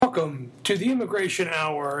Welcome to the Immigration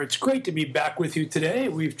Hour. It's great to be back with you today.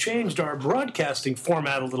 We've changed our broadcasting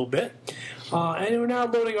format a little bit, and we're now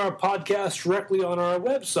loading our podcast directly on our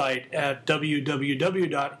website at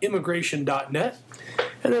www.immigration.net,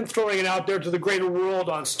 and then throwing it out there to the greater world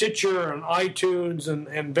on Stitcher and iTunes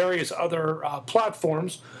and various other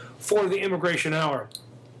platforms for the Immigration Hour.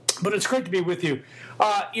 But it's great to be with you.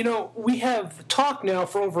 We have talked now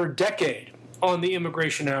for over a decade on the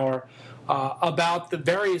Immigration Hour about the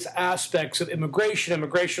various aspects of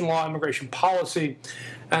immigration law, immigration policy,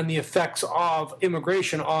 and the effects of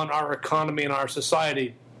immigration on our economy and our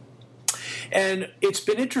society. And it's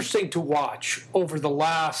been interesting to watch over the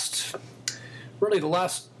last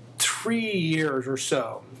 3 years or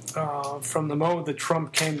so, from the moment that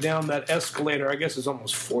Trump came down that escalator. I guess it's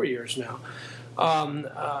almost 4 years now,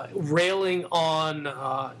 railing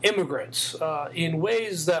on immigrants in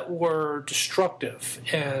ways that were destructive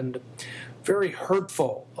and very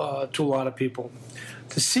hurtful to a lot of people.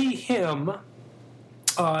 To see him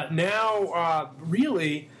now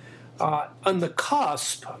really on the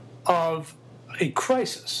cusp of a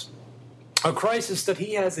crisis that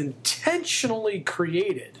he has intentionally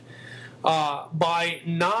created by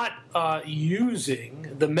not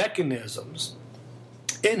using the mechanisms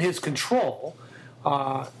in his control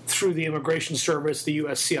through the Immigration Service, the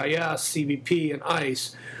USCIS, CBP, and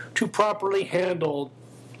ICE to properly handle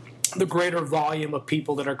the greater volume of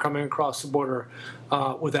people that are coming across the border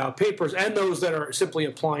without papers and those that are simply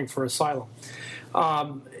applying for asylum.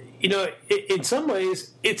 In some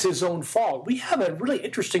ways, it's his own fault. We have a really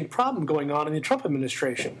interesting problem going on in the Trump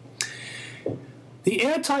administration. The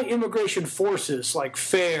anti-immigration forces like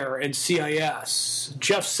FAIR and CIS,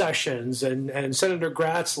 Jeff Sessions and Senator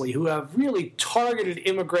Grassley, who have really targeted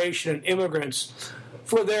immigration and immigrants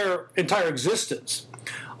for their entire existence,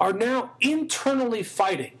 are now internally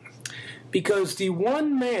fighting because the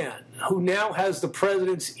one man who now has the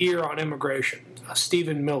president's ear on immigration,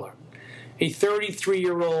 Stephen Miller, a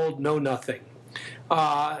 33-year-old know-nothing,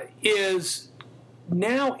 is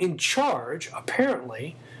now in charge,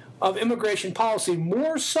 apparently, of immigration policy,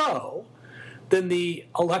 more so than the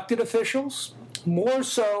elected officials, more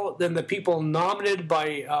so than the people nominated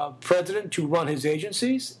by president to run his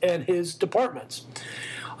agencies and his departments.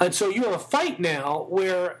 And so you have a fight now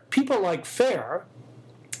where people like FAIR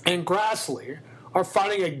and Grassley are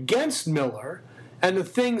fighting against Miller and the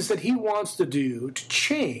things that he wants to do to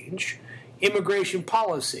change immigration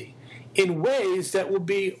policy in ways that will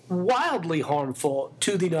be wildly harmful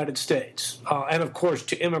to the United States and, of course,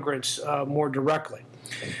 to immigrants more directly.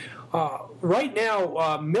 Right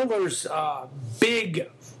now, Miller's big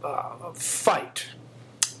fight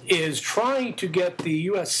is trying to get the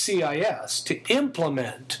USCIS to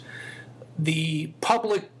implement the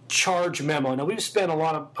public charge memo. Now, we've spent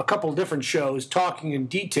a couple of different shows talking in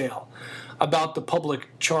detail about the public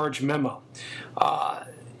charge memo.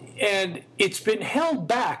 And it's been held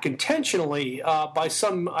back intentionally by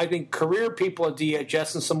some, I think, career people at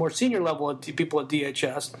DHS and some more senior level people at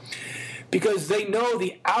DHS because they know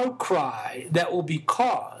the outcry that will be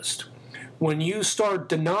caused when you start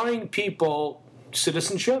denying people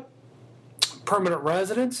citizenship, permanent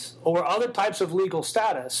residence, or other types of legal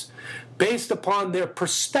status based upon their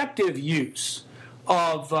prospective use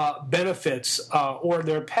of benefits or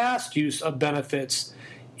their past use of benefits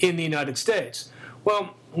in the United States.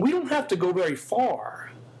 Well, we don't have to go very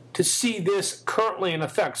far to see this currently in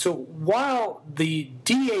effect. So while the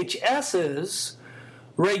DHS's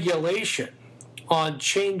regulation on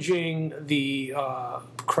changing the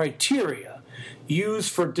criteria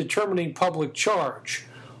used for determining public charge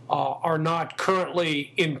are not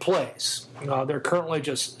currently in place, they're currently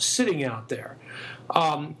just sitting out there.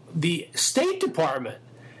 The State Department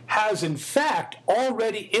has, in fact,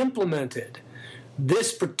 already implemented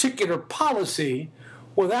this particular policy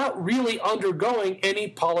without really undergoing any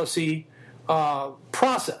policy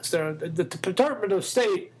process. The Department of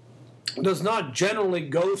State does not generally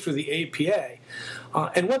go through the APA.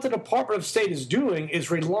 And what the Department of State is doing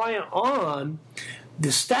is reliant on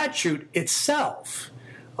the statute itself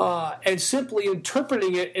and simply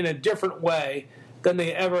interpreting it in a different way than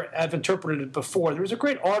they ever have interpreted it before. There was a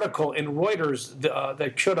great article in Reuters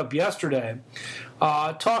that showed up yesterday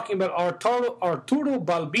talking about Arturo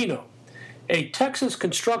Balbino, a Texas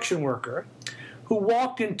construction worker who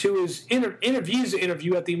walked into his visa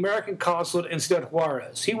interview at the American Consulate in Ciudad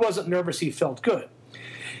Juarez. He wasn't nervous, he felt good.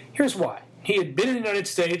 Here's why. He had been in the United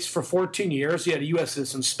States for 14 years. He had a U.S.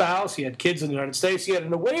 citizen spouse. He had kids in the United States. He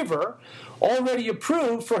had a waiver already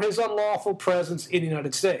approved for his unlawful presence in the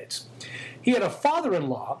United States. He had a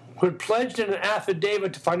father-in-law who had pledged in an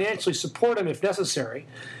affidavit to financially support him if necessary,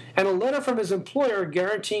 and a letter from his employer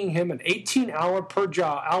guaranteeing him an 18-hour per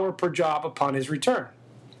job upon his return.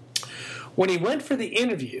 When he went for the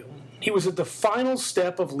interview, he was at the final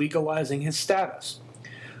step of legalizing his status,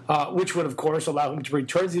 which would, of course, allow him to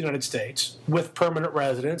return to the United States with permanent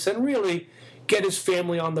residence and really get his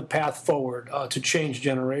family on the path forward to change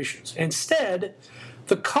generations. Instead,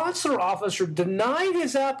 the consular officer denied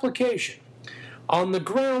his application on the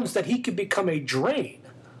grounds that he could become a drain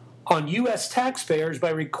on U.S. taxpayers by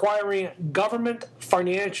requiring government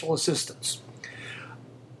financial assistance.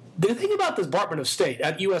 The thing about the Department of State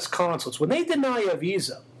at U.S. consulates, when they deny a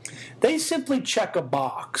visa, they simply check a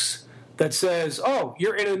box that says, oh,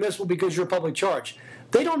 you're inadmissible because you're a public charge.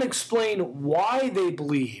 They don't explain why they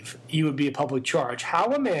believe you would be a public charge. How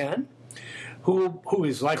a man who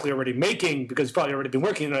is likely already making, because he's probably already been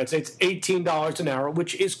working in the United States, $18 an hour,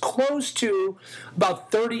 which is close to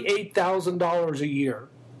about $38,000 a year,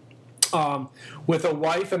 with a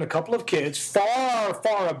wife and a couple of kids, far,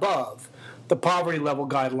 far above the poverty level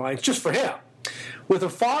guidelines, just for him, with a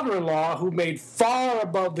father-in-law who made far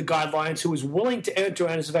above the guidelines, who was willing to enter,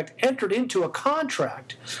 and in fact entered into a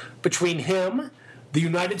contract between him, the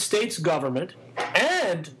United States government,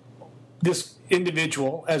 and this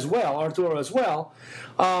individual as well, Arturo as well,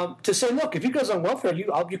 to say, look, if he goes on welfare,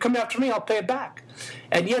 you come after me, I'll pay it back.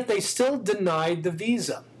 And yet they still denied the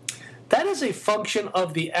visa. That is a function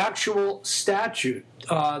of the actual statute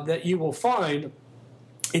that you will find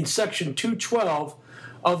in Section 212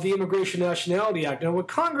 of the Immigration Nationality Act. Now, when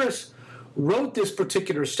Congress wrote this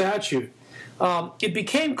particular statute, it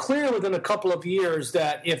became clear within a couple of years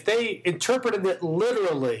that if they interpreted it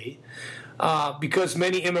literally, because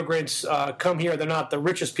many immigrants come here, they're not the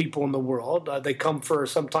richest people in the world. They come for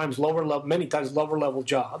sometimes many times lower level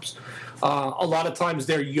jobs. A lot of times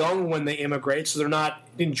they're young when they immigrate, so they're not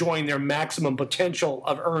enjoying their maximum potential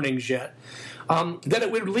of earnings yet. That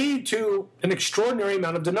it would lead to an extraordinary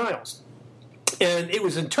amount of denials. And it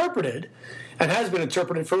was interpreted, and has been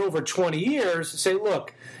interpreted for over 20 years, to say,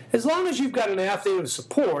 look, as long as you've got an affidavit of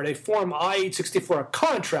support, a Form I-864, a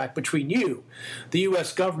contract between you, the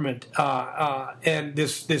U.S. government, and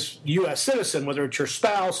this U.S. citizen, whether it's your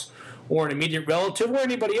spouse or an immediate relative or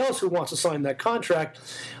anybody else who wants to sign that contract,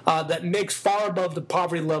 that makes far above the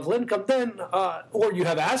poverty level income, then, or you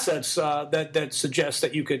have assets that suggest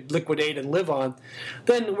that you could liquidate and live on,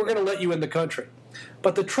 then we're going to let you in the country.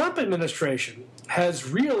 But the Trump administration has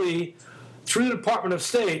really, through the Department of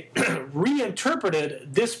State,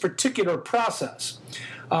 reinterpreted this particular process,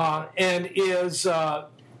 and is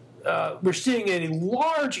we're seeing a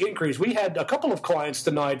large increase. We had a couple of clients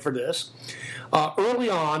denied for this early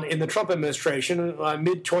on in the Trump administration,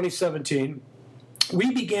 mid-2017.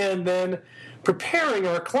 We began then preparing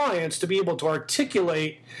our clients to be able to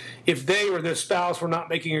articulate, if they or their spouse were not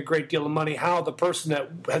making a great deal of money, how the person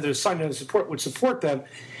that had their sign of support would support them.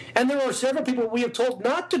 And there are several people we have told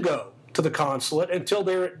not to go to the consulate until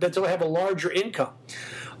they have a larger income.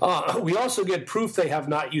 We also get proof they have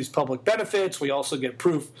not used public benefits. We also get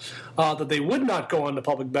proof that they would not go on to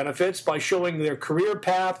public benefits by showing their career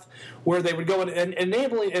path, where they would go, and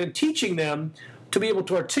enabling and teaching them to be able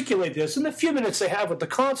to articulate this in the few minutes they have with the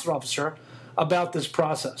consular officer about this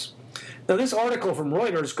process. Now, this article from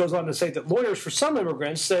Reuters goes on to say that lawyers for some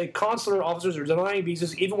immigrants say consular officers are denying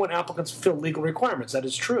visas even when applicants fulfill legal requirements. That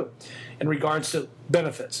is true in regards to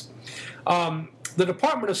benefits. The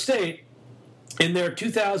Department of State, in their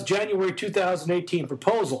January 2018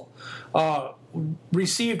 proposal,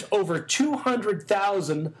 received over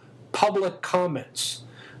 200,000 public comments.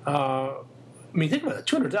 Think about it,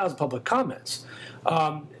 200,000 public comments.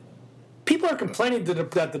 People are complaining that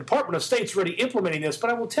the Department of State's already implementing this,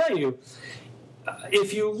 but I will tell you,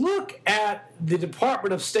 if you look at the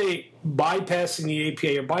Department of State bypassing the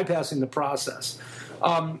APA or bypassing the process,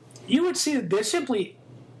 you would see that they're simply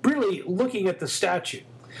really looking at the statute.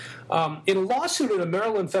 In a lawsuit in a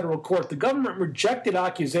Maryland federal court, the government rejected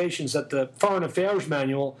accusations that the Foreign Affairs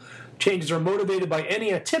Manual changes are motivated by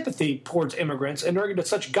any antipathy towards immigrants, and argued that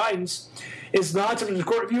such guidance is not subject to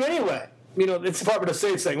court review anyway. It's the Department of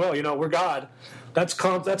State saying, well, we're God. That's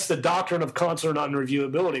the doctrine of consular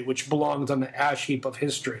non-reviewability, which belongs on the ash heap of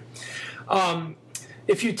history.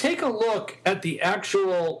 If you take a look at the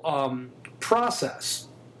actual process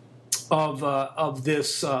of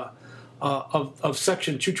this of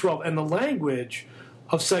Section 212 and the language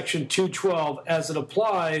of Section 212 as it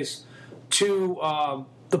applies to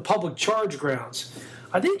the public charge grounds,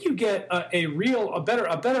 I think you get a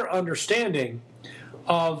better understanding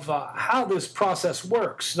of how this process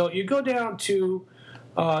works. So you go down to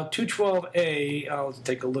 212A. Let's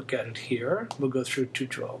take a look at it here. We'll go through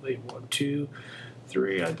 212A, 1, 2,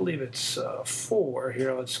 3, I believe it's 4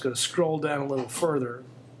 here. Let's go scroll down a little further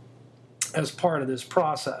as part of this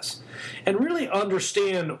process and really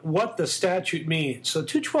understand what the statute means. So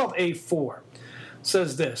 212A4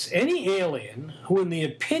 says this: any alien who, in the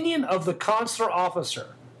opinion of the consular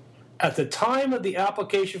officer at the time of the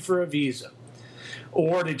application for a visa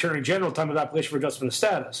or the Attorney General at the time of the application for adjustment of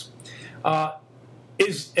status,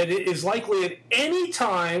 is likely at any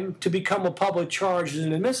time to become a public charge is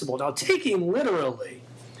inadmissible. Now, taking literally,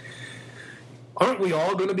 aren't we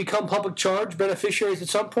all going to become public charge beneficiaries at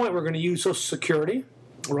some point? We're going to use Social Security.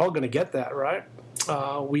 We're all going to get that, right?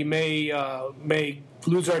 We may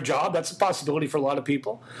lose our job. That's a possibility for a lot of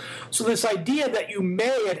people. So this idea that you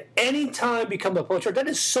may at any time become a public charge, that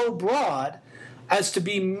is so broad as to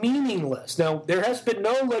be meaningless. Now, there has been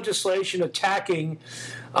no legislation attacking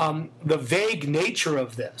the vague nature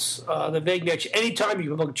of this. The vague nature, anytime you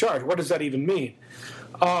become a public charge, what does that even mean?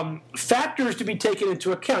 Factors to be taken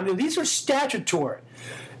into account. Now, these are statutory.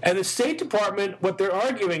 And the State Department, what they're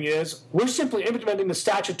arguing is, we're simply implementing the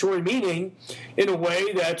statutory meaning in a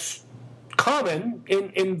way that's common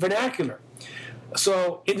in vernacular.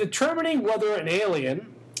 So, in determining whether an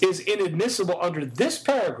alien is inadmissible under this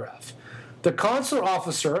paragraph, the consular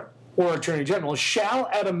officer or Attorney General shall,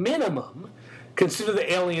 at a minimum, consider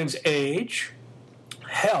the alien's age,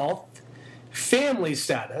 health, family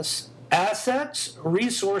status, assets,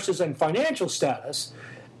 resources, and financial status,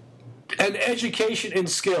 and education and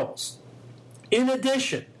skills. In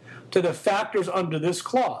addition to the factors under this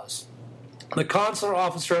clause, the consular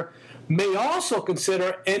officer may also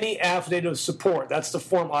consider any affidavit of support. That's the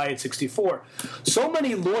Form I-864. So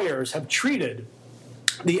many lawyers have treated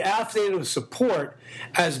the affidavit of support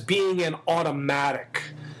as being an automatic,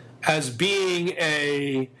 as being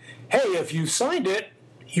a, hey, if you signed it,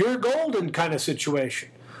 you're golden kind of situation.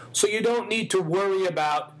 So you don't need to worry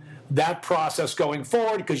about that process going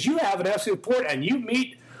forward because you have an affidavit of support and you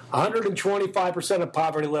meet 125% of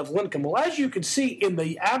poverty level income. Well, as you can see in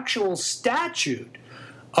the actual statute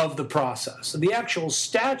of the process, the actual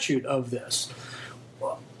statute of this,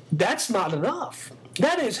 that's not enough.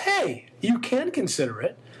 That is, hey, you can consider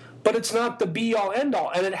it, but it's not the be-all, end-all.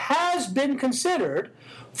 And it has been considered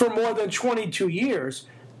for more than 22 years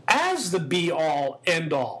as the be-all,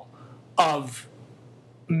 end-all of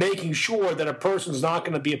making sure that a person's not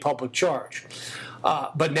going to be a public charge.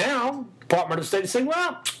 But now, Department of State is saying,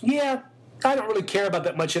 well, yeah, I don't really care about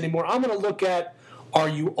that much anymore. I'm going to look at, are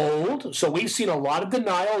you old? So we've seen a lot of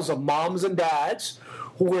denials of moms and dads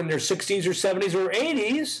who are in their 60s or 70s or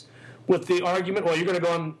 80s with the argument, well, you're going to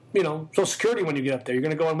go on, Social Security when you get up there. You're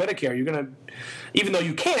going to go on Medicare. You're going to, even though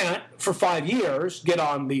you can't for 5 years get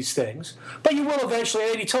on these things, but you will eventually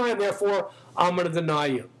at any time, therefore, I'm going to deny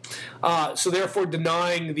you. So therefore,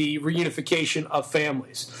 denying the reunification of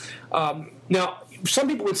families. Now, some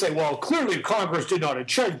people would say, well, clearly Congress did not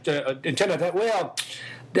intend that. Well,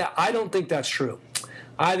 I don't think that's true.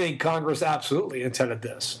 I think Congress absolutely intended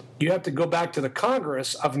this. You have to go back to the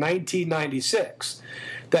Congress of 1996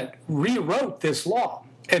 that rewrote this law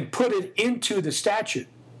and put it into the statute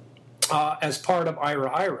as part of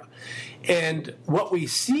IRA. And what we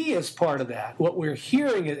see as part of that, what we're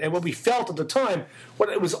hearing and what we felt at the time,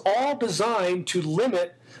 it was all designed to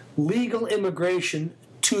limit legal immigration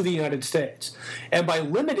to the United States. And by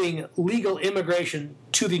limiting legal immigration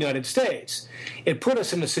to the United States, it put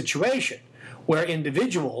us in a situation where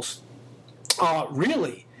individuals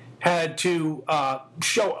really had to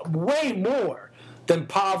show way more than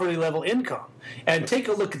poverty level income. And take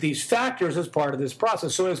a look at these factors as part of this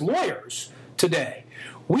process. So as lawyers today,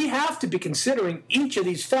 we have to be considering each of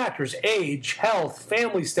these factors: age, health,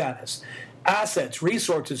 family status, assets,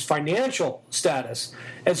 resources, financial status,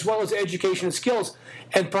 as well as education and skills,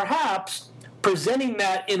 and perhaps presenting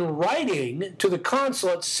that in writing to the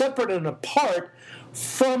consulate separate and apart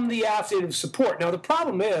from the affidavit of support. Now, the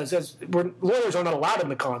problem is, lawyers are not allowed in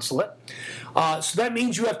the consulate, so that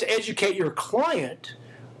means you have to educate your client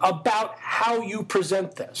about how you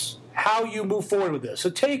present this, how you move forward with this. So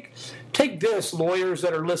take this, lawyers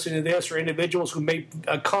that are listening to this, or individuals who make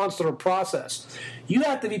a consular process. You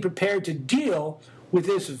have to be prepared to deal with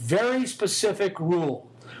this very specific rule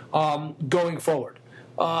going forward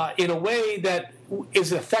in a way that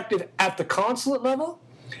is effective at the consulate level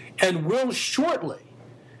and will shortly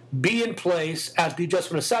be in place at the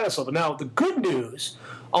adjustment of status level. Now, the good news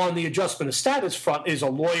on the adjustment of status front is a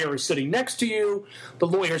lawyer is sitting next to you. The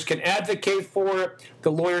lawyers can advocate for it.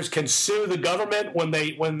 The lawyers can sue the government when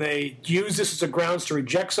they use this as a grounds to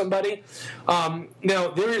reject somebody.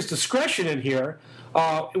 Now, there is discretion in here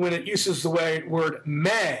when it uses the word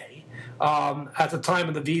may. at the time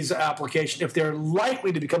of the visa application if they're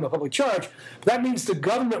likely to become a public charge. That means the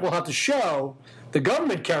government will have to show, the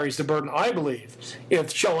government carries the burden, I believe,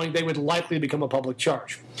 if showing they would likely become a public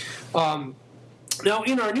charge. Now,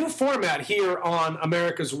 in our new format here on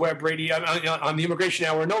America's Web Radio, on the Immigration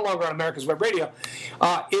Hour, we're no longer on America's Web Radio,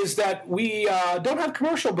 is that we don't have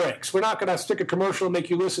commercial breaks. We're not going to stick a commercial and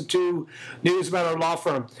make you listen to news about our law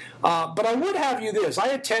firm. But I would have you this. I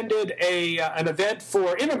attended an event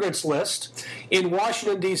for Immigrants List in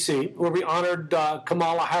Washington, D.C., where we honored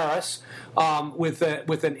Kamala Harris with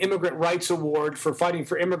an Immigrant Rights Award for fighting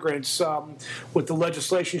for immigrants with the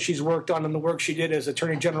legislation she's worked on and the work she did as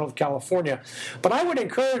Attorney General of California. But I would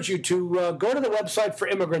encourage you to go to the website for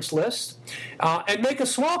Immigrants List and make a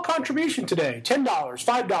small contribution today, $10,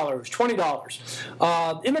 $5,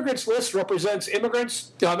 $20. Immigrants List represents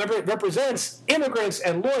immigrants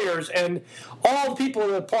and lawyers and all the people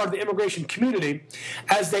that are part of the immigration community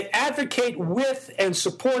as they advocate with and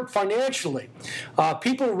support financially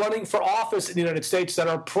people running for office in the United States that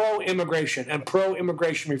are pro-immigration and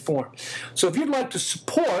pro-immigration reform. So if you'd like to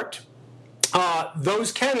support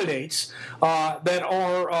those candidates that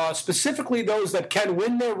are specifically those that can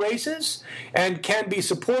win their races and can be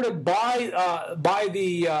supported by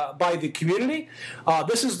the community.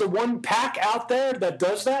 This is the one PAC out there that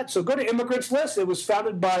does that. So go to Immigrants List. It was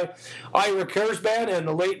founded by Ira Kurzban and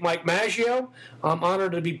the late Mike Maggio. I'm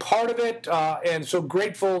honored to be part of it and so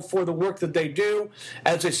grateful for the work that they do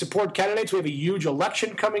as they support candidates. We have a huge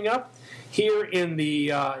election coming up here in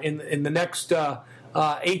the next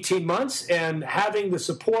 18 months, and having the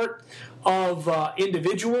support of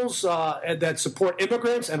individuals that support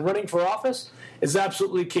immigrants and running for office is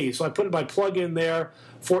absolutely key. So I put my plug in there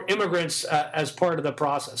for immigrants as part of the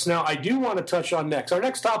process. Now, I do want to touch on next. Our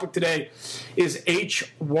next topic today is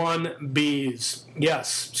H-1Bs.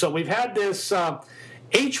 Yes, so we've had this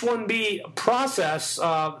H-1B process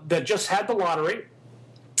that just had the lottery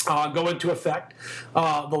go into effect. The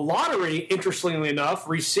lottery, interestingly enough,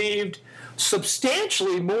 received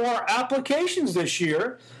substantially more applications this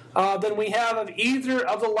year than we have of either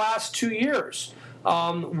of the last 2 years.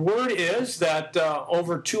 Word is that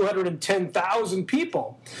over 210,000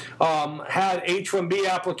 people had H-1B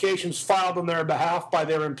applications filed on their behalf by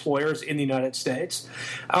their employers in the United States.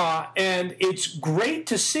 And it's great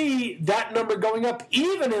to see that number going up,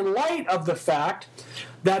 even in light of the fact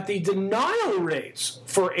that the denial rates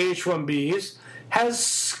for H-1Bs has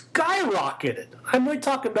skyrocketed. I'm really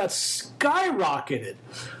talking about skyrocketed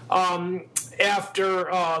after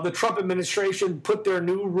the Trump administration put their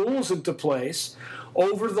new rules into place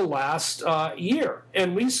over the last year.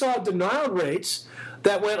 And we saw denial rates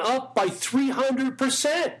that went up by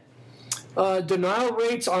 300%. Denial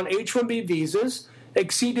rates on H-1B visas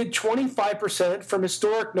exceeded 25% from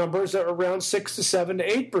historic numbers that were around 6 to 7 to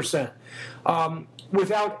 8%.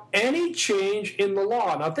 Without any change in the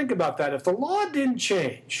law. Now think about that. If the law didn't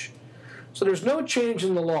change, so there's no change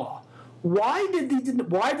in the law, why did the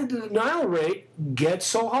denial rate get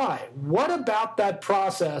so high? What about that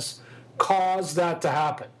process caused that to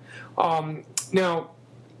happen? Now,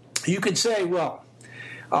 you could say, well,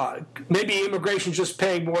 maybe immigration's just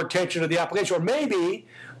paying more attention to the application, or maybe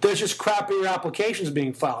there's just crappier applications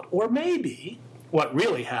being filed, or maybe what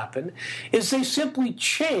really happened is they simply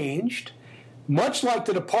changed, much like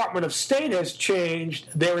the Department of State has changed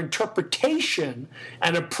their interpretation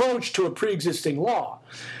and approach to a pre-existing law.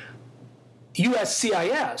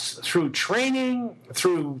 USCIS, through training,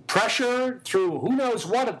 through pressure, through who knows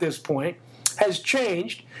what at this point, has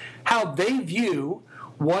changed how they view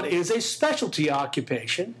what is a specialty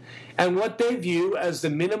occupation and what they view as the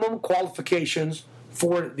minimum qualifications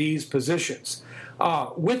for these positions.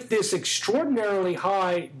 With this extraordinarily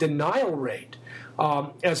high denial rate,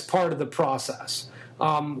 as part of the process.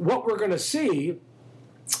 What we're going to see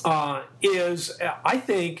is, I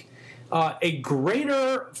think, a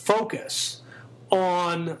greater focus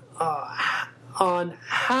on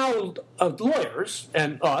how lawyers,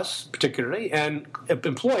 and us particularly, and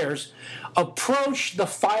employers approach the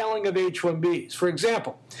filing of H-1Bs. For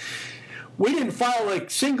example, we didn't file a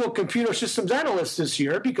single computer systems analyst this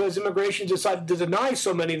year because immigration decided to deny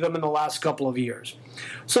so many of them in the last couple of years.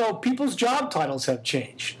 So people's job titles have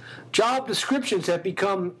changed. Job descriptions have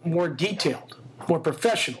become more detailed, more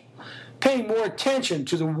professional, paying more attention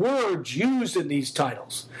to the words used in these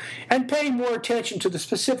titles, and paying more attention to the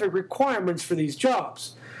specific requirements for these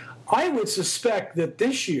jobs. I would suspect that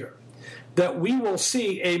this year that we will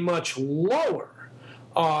see a much lower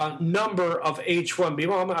number of H-1B,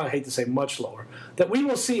 well, I hate to say much lower, that we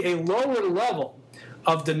will see a lower level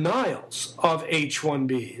of denials of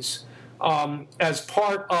H-1Bs as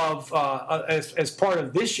part of as part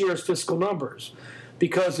of this year's fiscal numbers,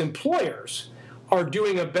 because employers are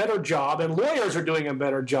doing a better job and lawyers are doing a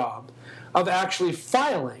better job of actually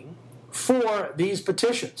filing for these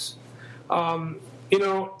petitions. In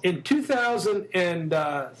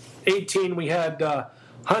 2018, we had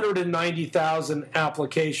 190,000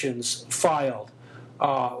 applications filed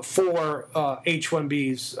for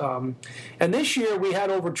H-1Bs. And this year, we had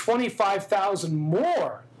over 25,000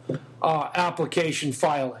 more application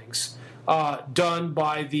filings done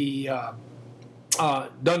by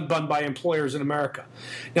employers in America.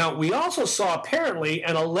 Now, we also saw apparently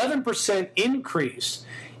an 11% increase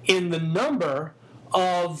in the number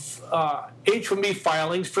of H-1B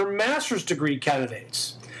filings for master's degree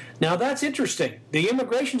candidates. Now, that's interesting. The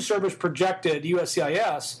Immigration Service projected,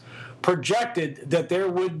 USCIS, projected that there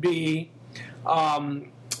would be a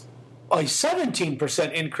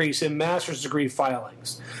 17% increase in master's degree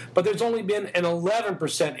filings. But there's only been an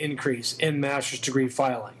 11% increase in master's degree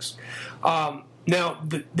filings.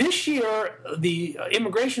 This year, the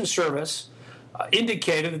Immigration Service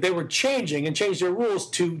indicated that they were changed their rules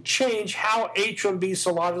to change how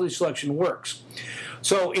H-1B lottery selection works.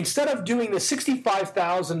 So instead of doing the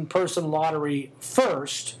 65,000 person lottery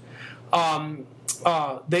first,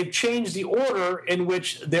 they've changed the order in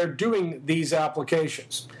which they're doing these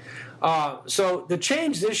applications. So the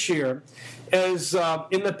change this year is,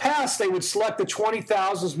 in the past, they would select the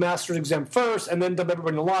 20,000 master's exempt first and then dump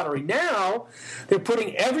everybody in the lottery. Now, they're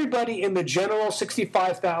putting everybody in the general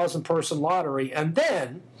 65,000 person lottery and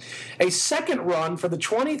then a second run for the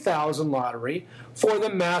 20,000 lottery for the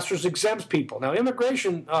master's exempt people. Now,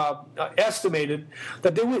 immigration estimated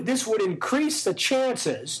that this would increase the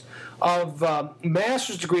chances of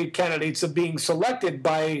master's degree candidates of being selected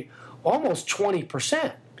by almost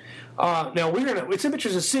 20%. Now, it's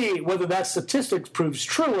interesting to see whether that statistic proves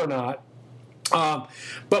true or not.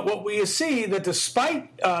 But what we see that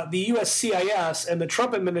despite the USCIS and the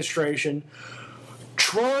Trump administration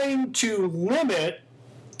trying to limit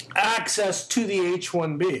access to the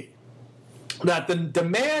H-1B, that the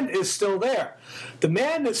demand is still there.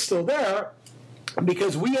 Demand is still there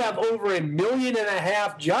because we have over 1.5 million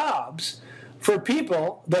jobs for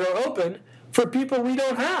people that are open for people we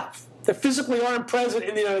don't have, that physically aren't present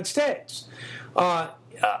in the United States.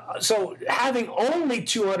 So having only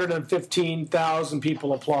 215,000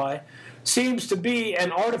 people apply seems to be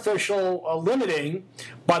an artificial limiting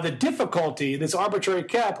by the difficulty, this arbitrary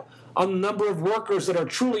cap, on the number of workers that are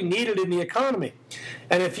truly needed in the economy.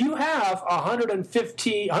 And if you have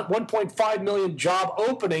 1.5 million job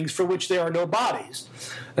openings for which there are no bodies,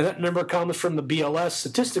 and that number comes from the BLS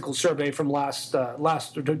statistical survey from last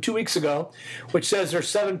 2 weeks ago, which says there's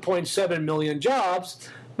 7.7 million jobs,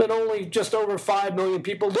 but only just over 5 million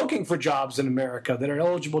people looking for jobs in America that are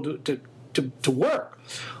eligible to work.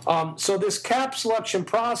 So this cap selection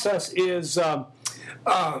process is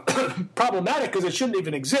problematic because it shouldn't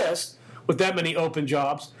even exist with that many open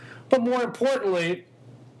jobs. But more importantly,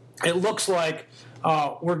 it looks like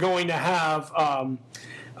we're going to have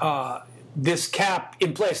this cap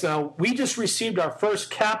in place. Now, we just received our first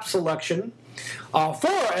cap selection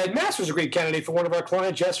for a master's degree candidate for one of our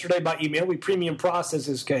clients yesterday by email. We premium processed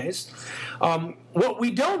his case. What we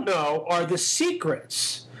don't know are the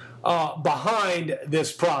secrets behind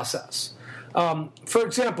this process. For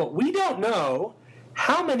example, we don't know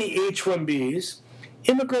how many H-1Bs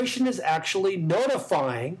immigration is actually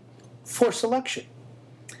notifying for selection.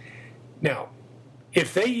 Now,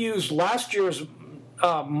 if they used last year's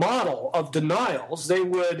model of denials, they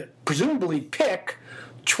would presumably pick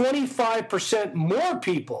 25% more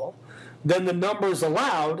people than the numbers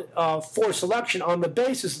allowed for selection on the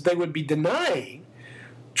basis that they would be denying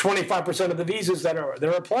 25% of the visas that are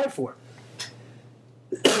applied for.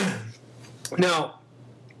 Now,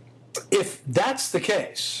 if that's the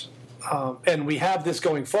case, and we have this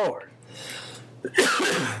going forward,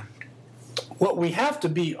 what we have to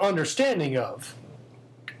be understanding of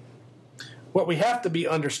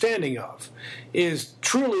is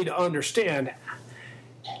truly to understand,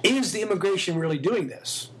 is the immigration really doing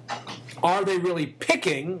this? Are they really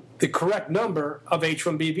picking the correct number of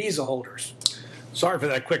H-1B visa holders? Sorry for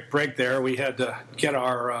that quick break there. We had to get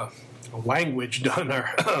our language done.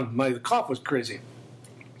 My cough was crazy.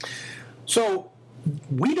 So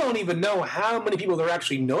we don't even know how many people they're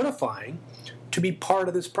actually notifying to be part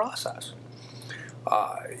of this process.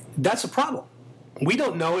 That's a problem. We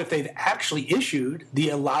don't know if they've actually issued the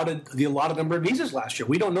allotted number of visas last year.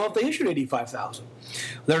 We don't know if they issued 85,000.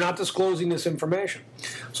 They're not disclosing this information.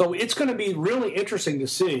 So it's going to be really interesting to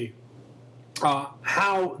see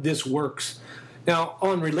how this works Now,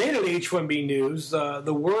 on related H-1B news,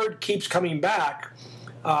 the word keeps coming back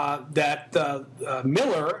that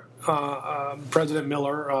Miller, President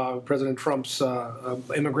Miller, President Trump's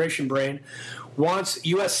immigration brain, wants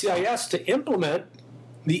USCIS to implement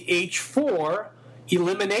the H-4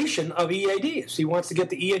 elimination of EADs. He wants to get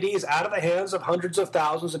the EADs out of the hands of hundreds of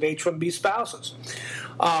thousands of H-1B spouses.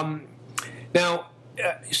 Now,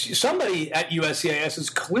 somebody at USCIS is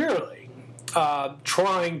clearly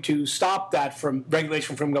trying to stop that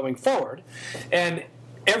regulation from going forward, and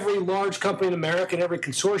every large company in America and every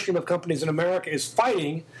consortium of companies in America is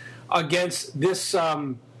fighting against this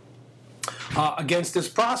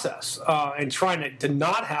process and trying to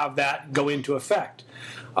not have that go into effect.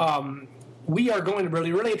 We are going to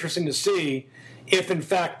be really interesting to see if, in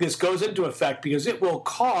fact, this goes into effect, because it will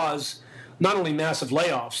cause not only massive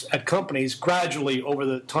layoffs at companies gradually over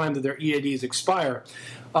the time that their EADs expire,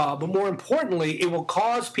 but more importantly, it will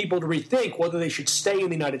cause people to rethink whether they should stay in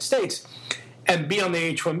the United States and be on the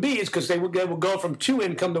H-1Bs, because they will go from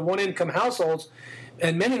two-income to one-income households,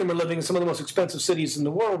 and many of them are living in some of the most expensive cities in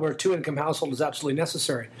the world where a two-income household is absolutely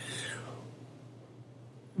necessary.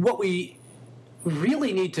 What we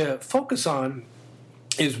really need to focus on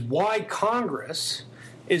is why Congress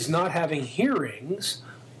is not having hearings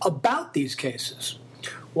about these cases.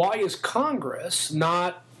 Why is Congress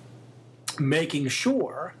not making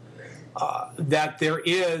sure that there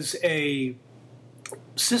is a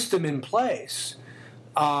system in place,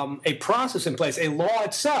 a process in place, a law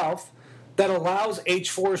itself that allows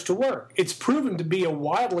H-4s to work? It's proven to be a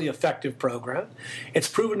wildly effective program. It's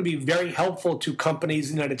proven to be very helpful to companies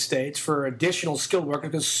in the United States for additional skilled workers,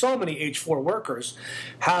 because so many H-4 workers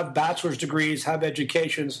have bachelor's degrees, have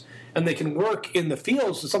educations, and they can work in the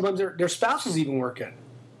fields that sometimes their spouses even work in.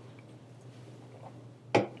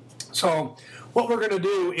 So what we're going to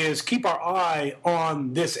do is keep our eye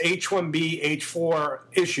on this H-1B, H-4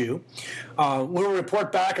 issue. We'll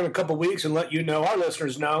report back in a couple weeks and let you know, our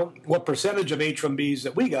listeners know, what percentage of H-1Bs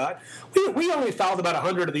that we got. We only filed about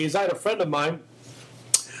 100 of these. I had a friend of mine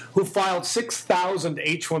who filed 6,000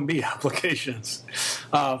 H-1B applications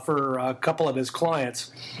for a couple of his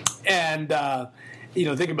clients. And,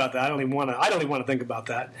 think about that. I don't even want to think about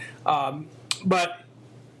that. But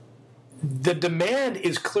the demand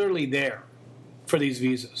is clearly there for these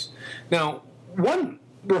visas. Now, one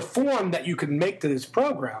reform that you could make to this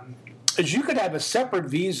program is you could have a separate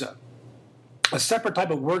visa, a separate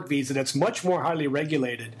type of work visa that's much more highly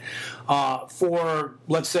regulated for,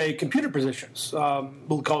 let's say, computer positions.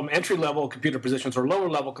 We'll call them entry-level computer positions or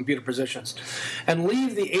lower-level computer positions, and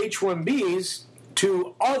leave the H-1Bs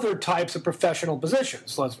to other types of professional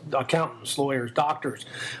positions, accountants, lawyers, doctors,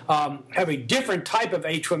 have a different type of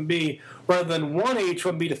H-1B rather than one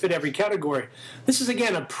H-1B to fit every category. This is,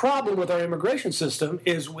 again, a problem with our immigration system.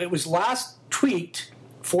 It was last tweaked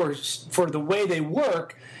for the way they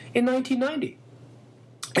work in 1990.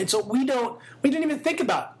 And so we didn't even think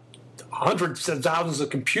about hundreds of thousands of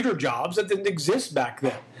computer jobs that didn't exist back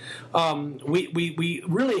then. We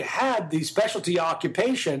really had the specialty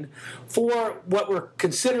occupation for what were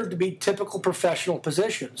considered to be typical professional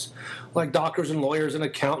positions, like doctors and lawyers and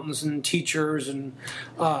accountants and teachers and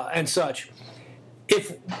such.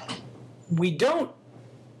 If we don't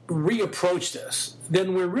reapproach this,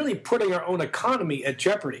 then we're really putting our own economy at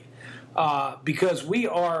jeopardy, because we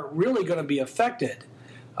are really going to be affected.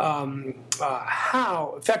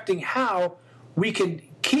 Affecting how we can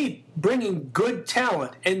keep bringing good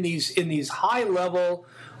talent in these high level,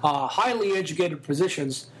 highly educated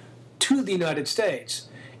positions to the United States,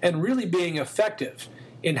 and really being effective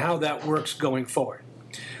in how that works going forward.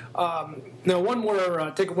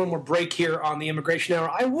 Now, take one more break here on the Immigration Hour.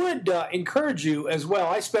 I would encourage you as well.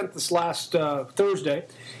 I spent this last Thursday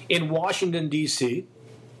in Washington, D.C.,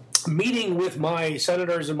 meeting with my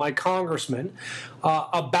senators and my congressmen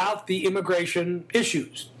about the immigration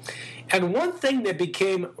issues. And one thing that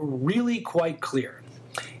became really quite clear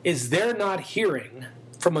is they're not hearing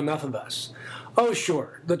from enough of us. Oh,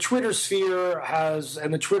 sure, the Twitter sphere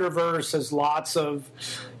and the Twitterverse has lots of,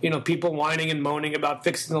 people whining and moaning about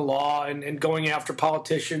fixing the law and going after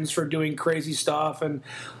politicians for doing crazy stuff and,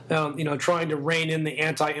 trying to rein in the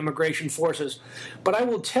anti-immigration forces. But I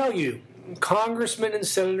will tell you, congressmen and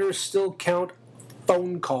senators still count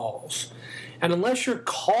phone calls. And unless you're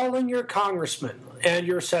calling your congressman and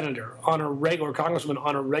your senator or congressman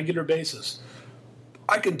on a regular basis,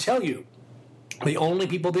 I can tell you the only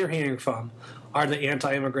people they're hearing from are the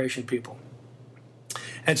anti-immigration people.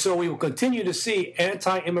 And so we will continue to see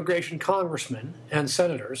anti-immigration congressmen and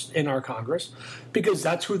senators in our Congress, because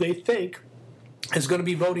that's who they think is going to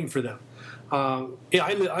be voting for them.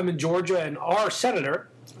 I'm in Georgia, and our senator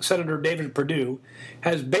Senator David Perdue,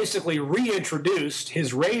 has basically reintroduced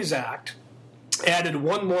his RAISE Act, added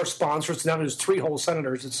one more sponsor, so now there's 3 whole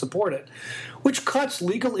senators that support it, which cuts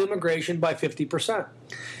legal immigration by 50%.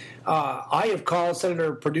 I have called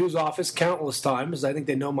Senator Perdue's office countless times. I think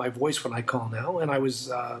they know my voice when I call now. And I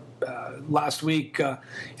was last week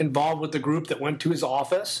involved with the group that went to his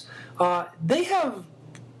office. They have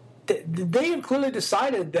clearly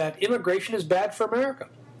decided that immigration is bad for America.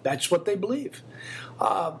 That's what they believe.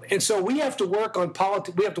 And so we have to work on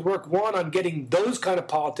politics. We have to work, one, on getting those kind of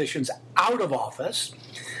politicians out of office.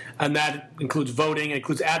 And that includes voting, it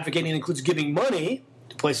includes advocating, it includes giving money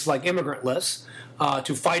to places like immigrant lists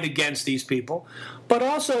to fight against these people. But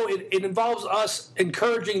also it involves us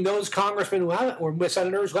encouraging those congressmen who haven't, or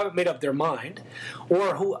senators who haven't made up their mind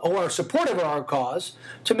or who are supportive of our cause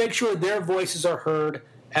to make sure their voices are heard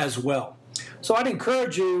as well. So I'd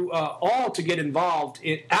encourage you all to get involved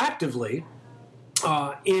actively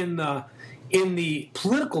in the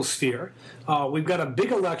political sphere. We've got a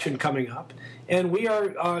big election coming up, and we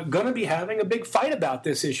are going to be having a big fight about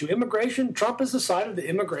this issue. Immigration, Trump has decided that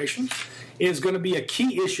immigration is going to be a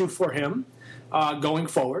key issue for him going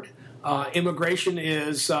forward. Immigration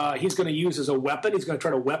is he's going to use as a weapon. He's going to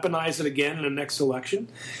try to weaponize it again in the next election,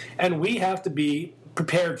 and we have to be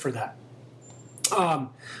prepared for that.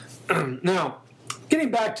 Now,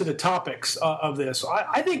 getting back to the topics of this,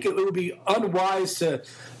 I think it would be unwise to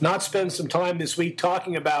not spend some time this week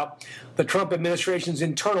talking about the Trump administration's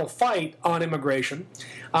internal fight on immigration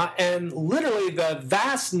and literally the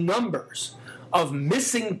vast numbers of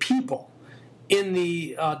missing people in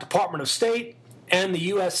the Department of State and the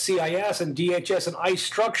USCIS and DHS and ICE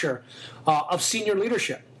structure of senior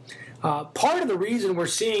leadership. Part of the reason we're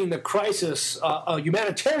seeing the crisis, a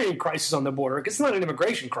humanitarian crisis on the border, because it's not an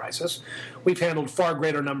immigration crisis. We've handled far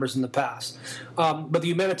greater numbers in the past. But the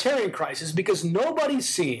humanitarian crisis, because nobody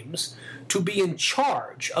seems to be in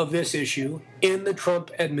charge of this issue in the Trump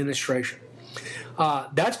administration.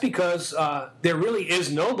 That's because there really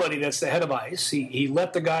is nobody that's the head of ICE. He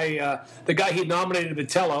let the guy he nominated,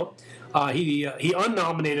 Vitello, he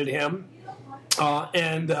unnominated him,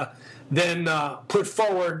 and then put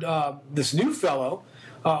forward this new fellow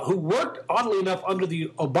who worked, oddly enough, under the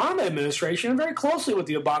Obama administration and very closely with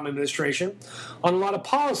the Obama administration on a lot of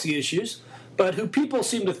policy issues, but who people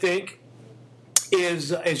seem to think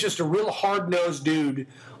is just a real hard-nosed dude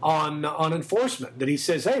on enforcement, that he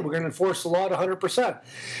says, hey, we're going to enforce the law at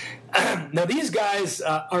 100%. Now, these guys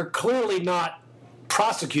are clearly not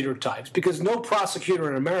prosecutor types, because no prosecutor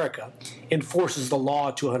in America enforces the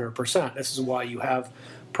law to 100%. This is why you have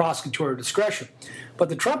prosecutorial discretion. But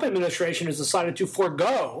the Trump administration has decided to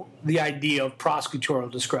forego the idea of prosecutorial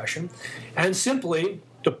discretion and simply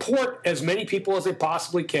deport as many people as they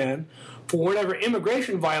possibly can for whatever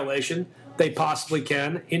immigration violation they possibly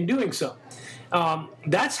can in doing so.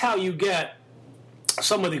 That's how you get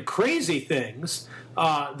some of the crazy things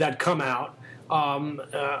that come out,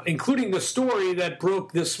 including the story that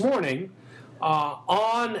broke this morning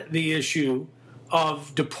on the issue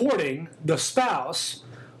of deporting the spouse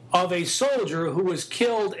of a soldier who was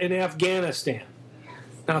killed in Afghanistan.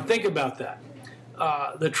 Now think about that.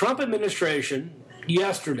 The Trump administration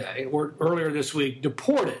yesterday, or earlier this week,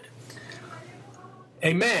 deported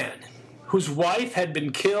a man whose wife had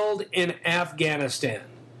been killed in Afghanistan.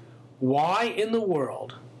 Why in the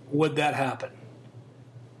world would that happen?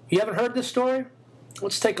 You haven't heard this story?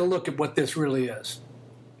 Let's take a look at what this really is.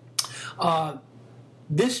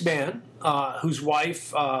 This man, whose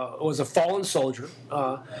wife was a fallen soldier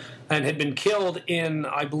and had been killed in,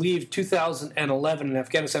 I believe, 2011 in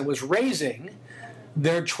Afghanistan, was raising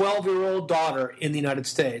their 12-year-old daughter in the United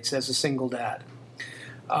States as a single dad.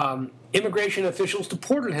 Immigration officials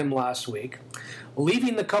deported him last week,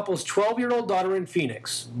 leaving the couple's 12-year-old daughter in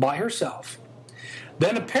Phoenix by herself.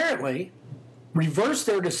 Then apparently reversed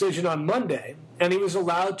their decision on Monday, and he was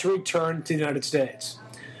allowed to return to the United States.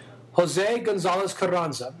 Jose Gonzalez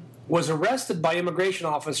Carranza was arrested by immigration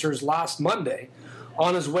officers last Monday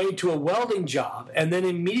on his way to a welding job and then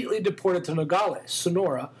immediately deported to Nogales,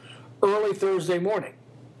 Sonora, early Thursday morning.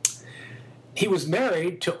 He was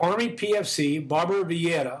married to Army PFC Barbara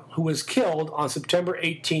Vieira, who was killed on September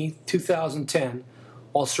 18, 2010,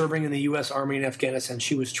 while serving in the U.S. Army in Afghanistan.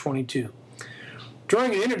 She was 22.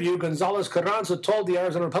 During an interview, Gonzalez Carranza told the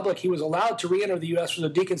Arizona Republic he was allowed to re-enter the U.S. from the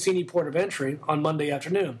DeConcini port of entry on Monday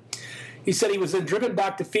afternoon. He said he was then driven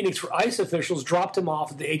back to Phoenix where ICE officials dropped him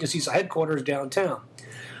off at the agency's headquarters downtown.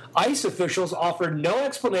 ICE officials offered no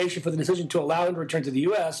explanation for the decision to allow him to return to the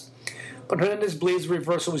U.S., but Hernandez believes the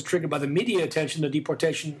reversal was triggered by the media attention the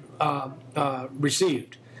deportation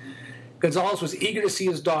received. Gonzalez was eager to see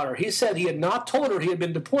his daughter. He said he had not told her he had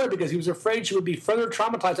been deported because he was afraid she would be further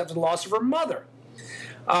traumatized after the loss of her mother.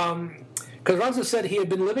 Carranza said he had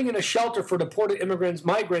been living in a shelter for deported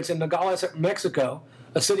migrants in Nogales, Mexico,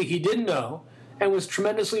 a city he didn't know, and was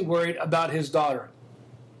tremendously worried about his daughter.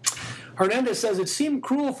 Hernandez says it seemed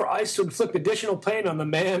cruel for ICE to inflict additional pain on the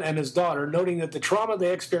man and his daughter, noting that the trauma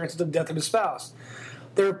they experienced at the death of his spouse.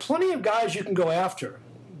 There are plenty of guys you can go after,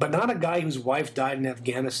 but not a guy whose wife died in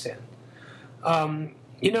Afghanistan.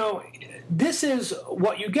 This is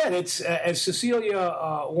what you get. It's, as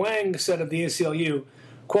Cecilia Wang said of the ACLU,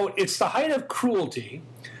 quote, "It's the height of cruelty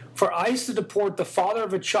for ICE to deport the father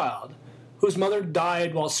of a child whose mother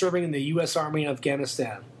died while serving in the U.S. Army in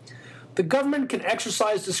Afghanistan. The government can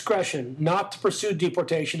exercise discretion not to pursue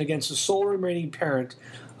deportation against the sole remaining parent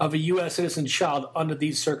of a U.S. citizen child under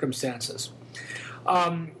these circumstances."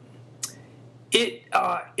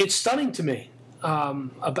 It's stunning to me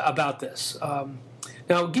about this. Now,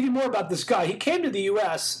 I'll give you more about this guy. He came to the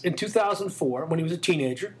U.S. in 2004 when he was a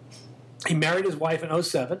teenager. He married his wife in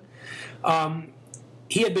 2007.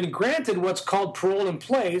 He had been granted what's called parole in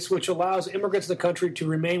place, which allows immigrants in the country to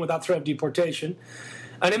remain without threat of deportation.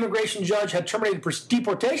 An immigration judge had terminated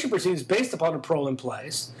deportation proceedings based upon a parole in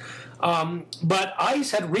place. But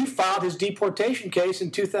ICE had refiled his deportation case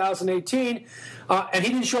in 2018, and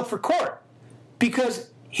he didn't show up for court because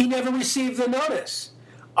he never received the notice.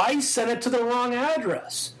 ICE sent it to the wrong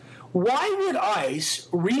address. Why would ICE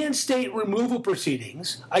reinstate removal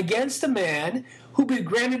proceedings against a man who'd been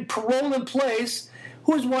granted parole in place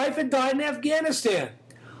whose wife had died in Afghanistan?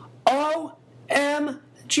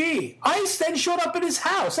 OMG. ICE then showed up at his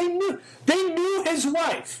house. They knew his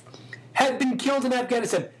wife had been killed in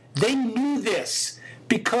Afghanistan. They knew this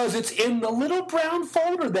because it's in the little brown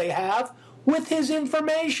folder they have with his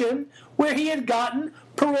information where he had gotten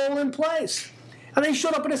parole in place. And they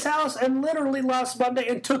showed up at his house and literally last Monday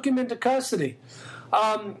and took him into custody.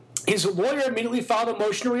 His lawyer immediately filed a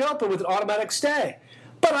motion to reopen with an automatic stay.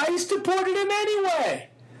 But ICE deported him anyway.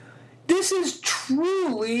 This is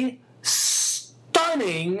truly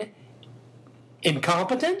stunning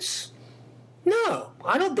incompetence. No,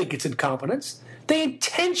 I don't think it's incompetence. They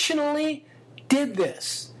intentionally did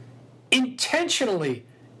this.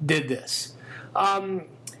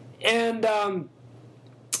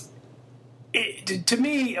 To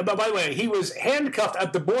me, by the way, he was handcuffed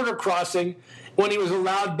at the border crossing when he was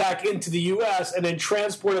allowed back into the U.S. and then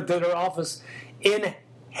transported to their office in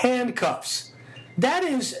handcuffs. That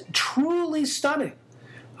is truly stunning.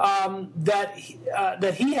 That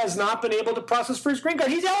he has not been able to process for his green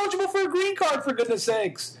card. He's eligible for a green card, for goodness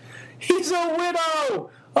sakes. He's a widow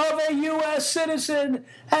of a U.S. citizen,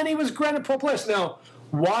 and he was granted parole place. Now,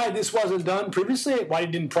 why this wasn't done previously, why he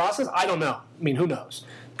didn't process, I don't know. I mean, who knows?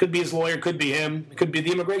 Could be his lawyer, could be him, it could be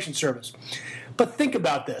the Immigration Service. But think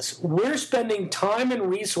about this. We're spending time and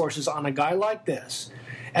resources on a guy like this,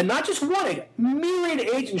 and not just one agent, myriad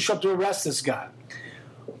agents show up to arrest this guy.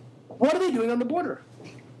 What are they doing on the border?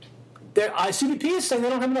 CBP is saying they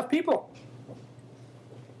don't have enough people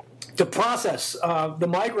to process the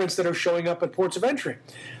migrants that are showing up at ports of entry.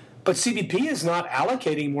 But CBP is not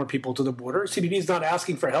allocating more people to the border. CBP is not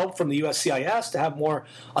asking for help from the USCIS to have more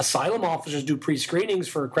asylum officers do pre-screenings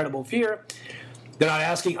for credible fear. They're not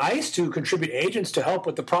asking ICE to contribute agents to help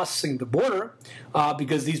with the processing of the border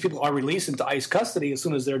because these people are released into ICE custody as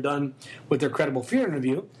soon as they're done with their credible fear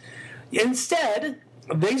interview. Instead,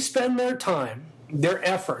 they spend their time, their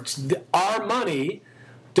efforts, our money,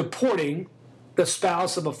 deporting the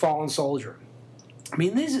spouse of a fallen soldier. I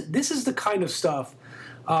mean, this is the kind of stuff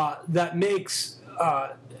that makes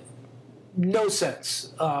no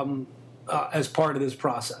sense as part of this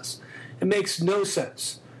process. It makes no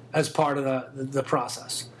sense as part of the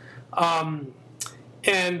process. And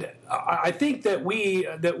I think that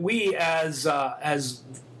we as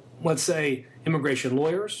let's say immigration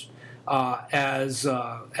lawyers,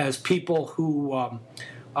 as people who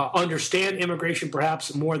understand immigration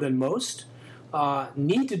perhaps more than most,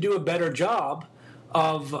 need to do a better job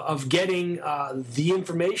of getting the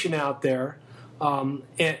information out there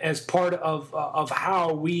as part of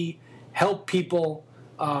how we help people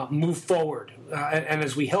move forward, and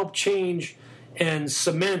as we help change and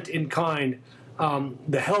cement in kind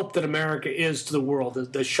the help that America is to the world,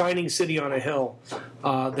 the shining city on a hill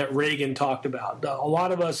that Reagan talked about. A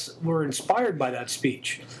lot of us were inspired by that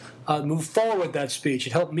speech. Move forward with that speech.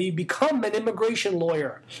 It helped me become an immigration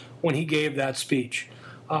lawyer when he gave that speech.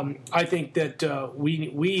 I think that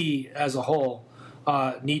we as a whole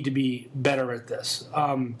need to be better at this.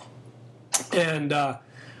 And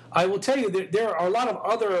I will tell you that there are a lot of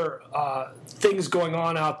other things going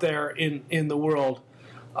on out there in the world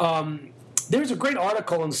There's a great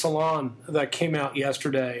article in Salon that came out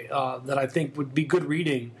yesterday that I think would be good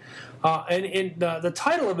reading. And the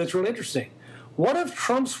title of it's really interesting. What if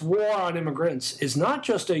Trump's war on immigrants is not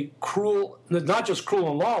just cruel and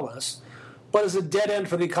lawless, but is a dead end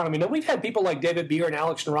for the economy? Now, we've had people like David Beer and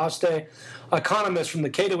Alex Naraste, economists from the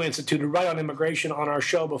Cato Institute, who write on immigration on our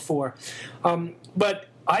show before. But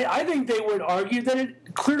I think they would argue that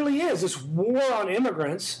it clearly is. This war on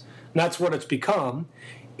immigrants, and that's what it's become,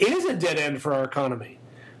 is a dead end for our economy.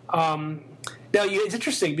 Now, it's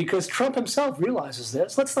interesting because Trump himself realizes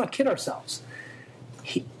this. Let's not kid ourselves.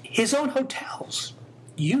 His own hotels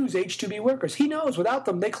use H-2B workers. He knows without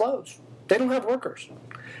them, they close. They don't have workers.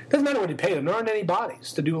 Doesn't matter what you pay them. There aren't any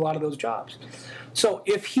bodies to do a lot of those jobs. So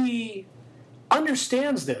if he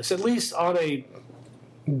understands this, at least on a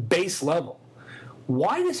base level,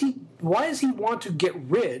 why does he want to get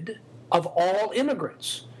rid of all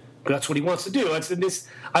immigrants? That's what he wants to do.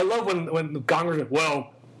 I love when Congress,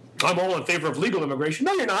 well, I'm all in favor of legal immigration.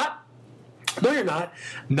 No, you're not. No, you're not.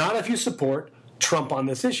 Not if you support Trump on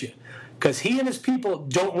this issue, because he and his people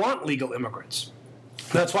don't want legal immigrants.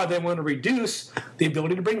 That's why they want to reduce the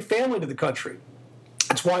ability to bring family to the country.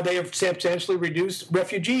 That's why they have substantially reduced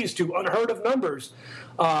refugees to unheard of numbers.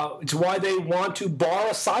 It's why they want to bar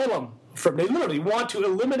asylum. They literally want to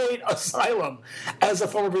eliminate asylum as a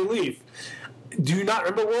form of relief. Do you not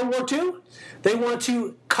remember World War II? They want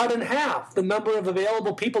to cut in half the number of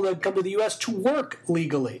available people that come to the U.S. to work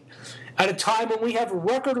legally at a time when we have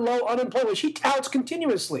record low unemployment, which he touts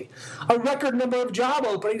continuously, a record number of job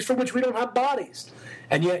openings for which we don't have bodies.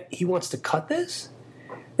 And yet he wants to cut this?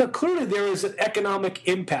 Now, clearly there is an economic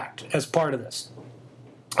impact as part of this.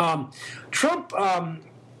 Trump,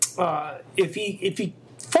 if he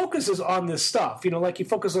focuses on this stuff, like he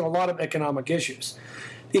focuses on a lot of economic issues,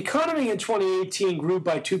 the economy in 2018 grew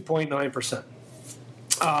by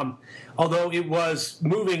 2.9%, although it was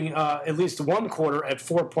moving at least one quarter at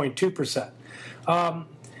 4.2%.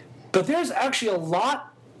 But there's actually a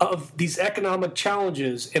lot of these economic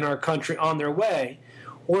challenges in our country on their way,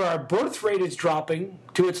 where our birth rate is dropping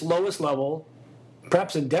to its lowest level,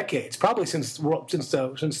 perhaps in decades, probably since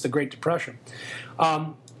the Great Depression.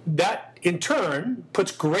 That, in turn,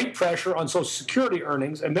 puts great pressure on Social Security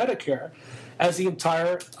earnings and Medicare as the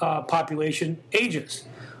entire population ages.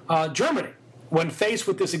 Germany, when faced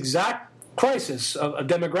with this exact crisis of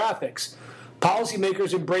demographics,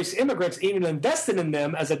 policymakers embraced immigrants and even invested in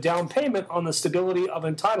them as a down payment on the stability of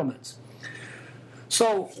entitlements.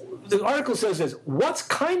 So the article says this: what's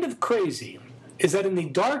kind of crazy is that in the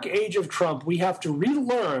dark age of Trump, we have to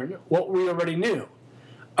relearn what we already knew.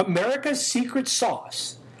 America's secret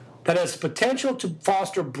sauce that has potential to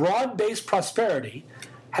foster broad-based prosperity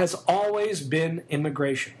has always been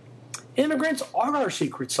immigration. Immigrants are our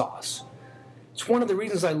secret sauce. It's one of the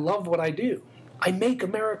reasons I love what I do. I make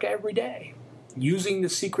America every day using the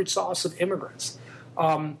secret sauce of immigrants.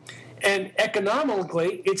 And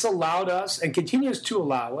economically, it's allowed us and continues to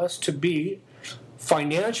allow us to be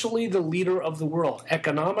financially the leader of the world,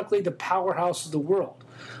 economically the powerhouse of the world.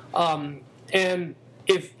 And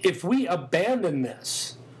if we abandon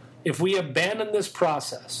this,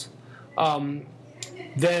 process,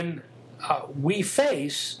 then we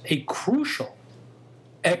face a crucial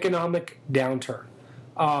economic downturn.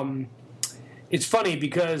 It's funny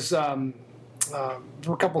because there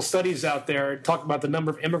were a couple studies out there talking about the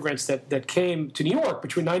number of immigrants that came to New York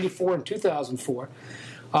between 1994 and 2004.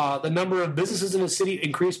 The number of businesses in the city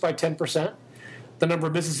increased by 10%. The number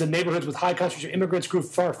of businesses in neighborhoods with high concentration of immigrants grew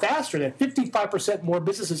far faster. There 55% more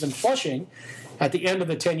businesses in Flushing at the end of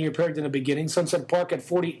the 10-year period than the beginning. Sunset Park had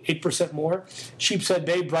 48% more. Sheepshead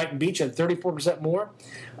Bay, Brighton Beach had 34% more.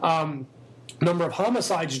 Number of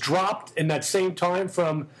homicides dropped in that same time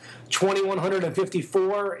from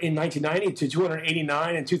 2,154 in 1990 to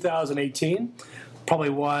 289 in 2018. Probably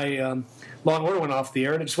why Law and Order went off the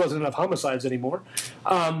air. There just wasn't enough homicides anymore.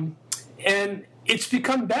 And it's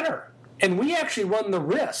become better. And we actually run the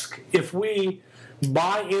risk, if we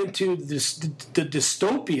buy into the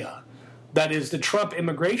dystopia that is the Trump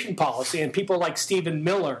immigration policy, and people like Stephen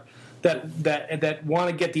Miller that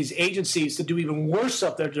want to get these agencies to do even worse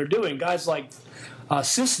stuff that they're doing, guys like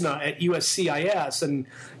Cisna at USCIS and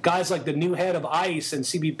guys like the new head of ICE and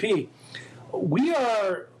CBP, we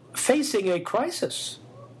are facing a crisis.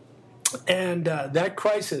 And that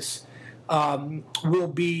crisis will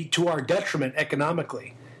be to our detriment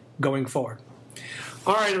economically going forward.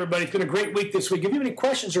 All right, everybody. It's been a great week this week. If you have any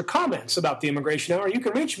questions or comments about the Immigration Hour, you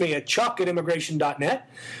can reach me at chuck@immigration.net.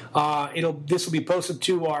 This will be posted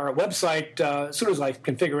to our website as soon as I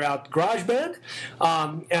can figure out GarageBand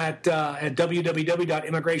at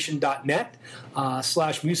www.immigration.net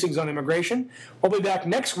 /musings on immigration. We'll be back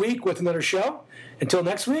next week with another show. Until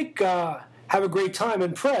next week, have a great time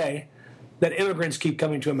and pray that immigrants keep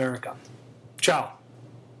coming to America. Ciao.